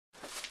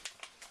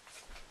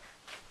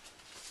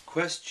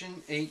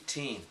Question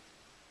 18.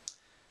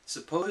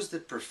 Suppose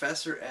that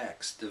Professor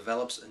X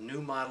develops a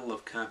new model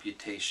of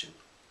computation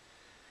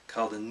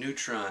called a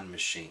neutron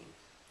machine.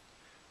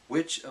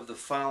 Which of the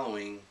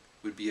following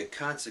would be a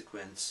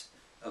consequence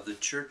of the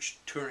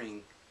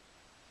Church-Turing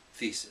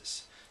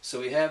thesis?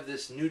 So we have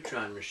this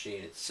neutron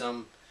machine. It's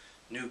some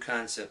new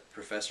concept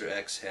Professor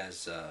X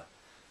has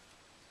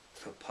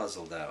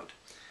puzzled out.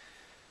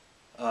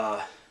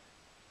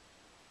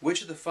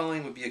 Which of the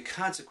following would be a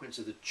consequence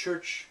of the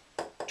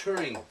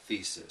Church-Turing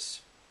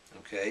thesis?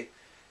 Okay.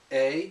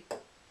 A,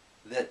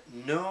 that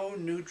no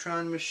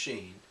neutron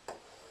machine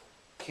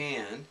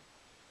can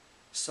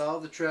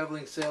solve the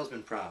traveling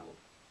salesman problem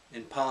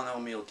in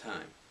polynomial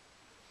time.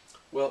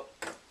 Well,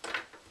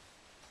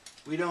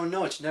 we don't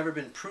know. It's never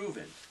been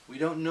proven. We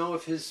don't know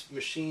if his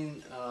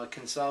machine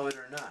can solve it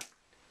or not.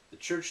 The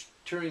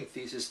Church-Turing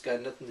thesis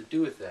got nothing to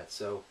do with that.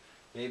 So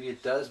maybe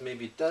it does,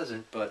 maybe it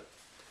doesn't, but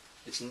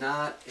it's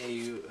not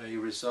a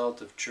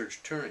result of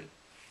Church-Turing.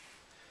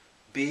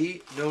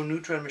 B, no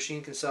neutron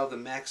machine can solve the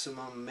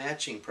maximum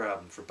matching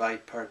problem for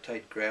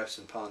bipartite graphs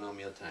in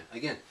polynomial time.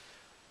 Again,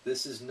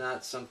 this is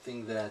not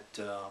something that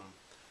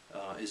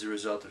is a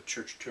result of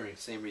Church-Turing,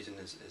 same reason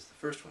as the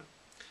first one.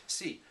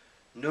 C,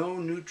 no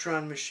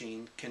neutron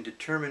machine can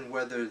determine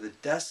whether the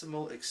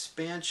decimal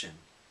expansion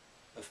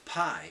of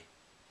pi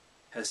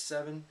has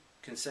 7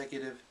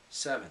 consecutive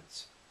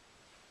sevens.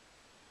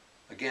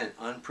 Again,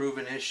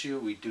 unproven issue.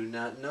 We do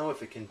not know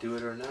if it can do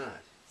it or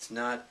not. It's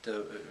not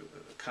a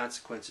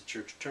consequence of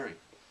Church-Turing.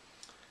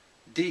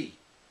 D,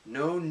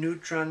 no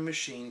neutron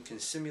machine can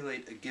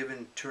simulate a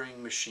given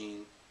Turing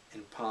machine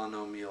in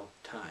polynomial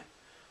time.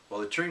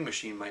 Well, the Turing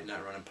machine might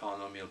not run in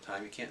polynomial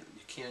time. You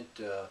can't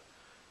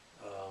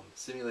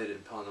simulate it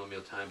in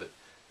polynomial time, but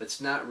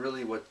that's not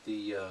really what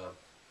the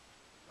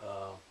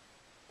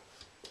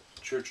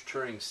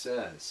Church-Turing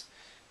says.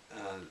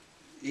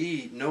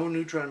 E, no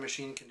neutron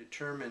machine can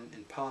determine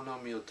in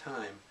polynomial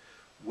time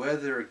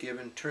whether a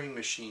given Turing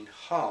machine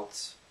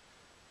halts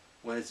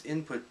when its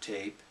input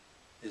tape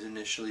is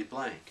initially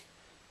blank.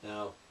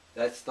 Now,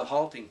 that's the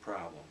halting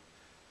problem.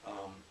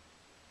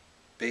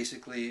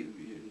 Basically,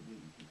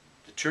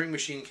 the Turing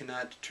machine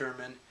cannot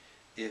determine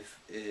if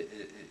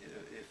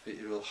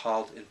it will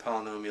halt in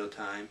polynomial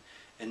time,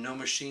 and no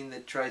machine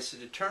that tries to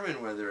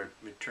determine whether a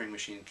Turing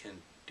machine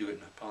can do it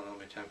in a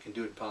polynomial time can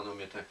do it in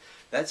polynomial time.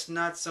 That's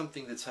not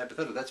something that's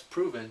hypothetical. That's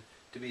proven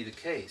to be the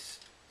case.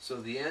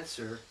 So the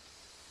answer,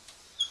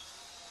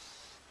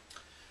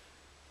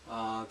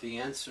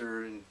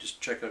 and just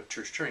check out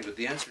Church-Turing, but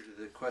the answer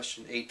to the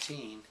question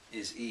 18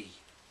 is E.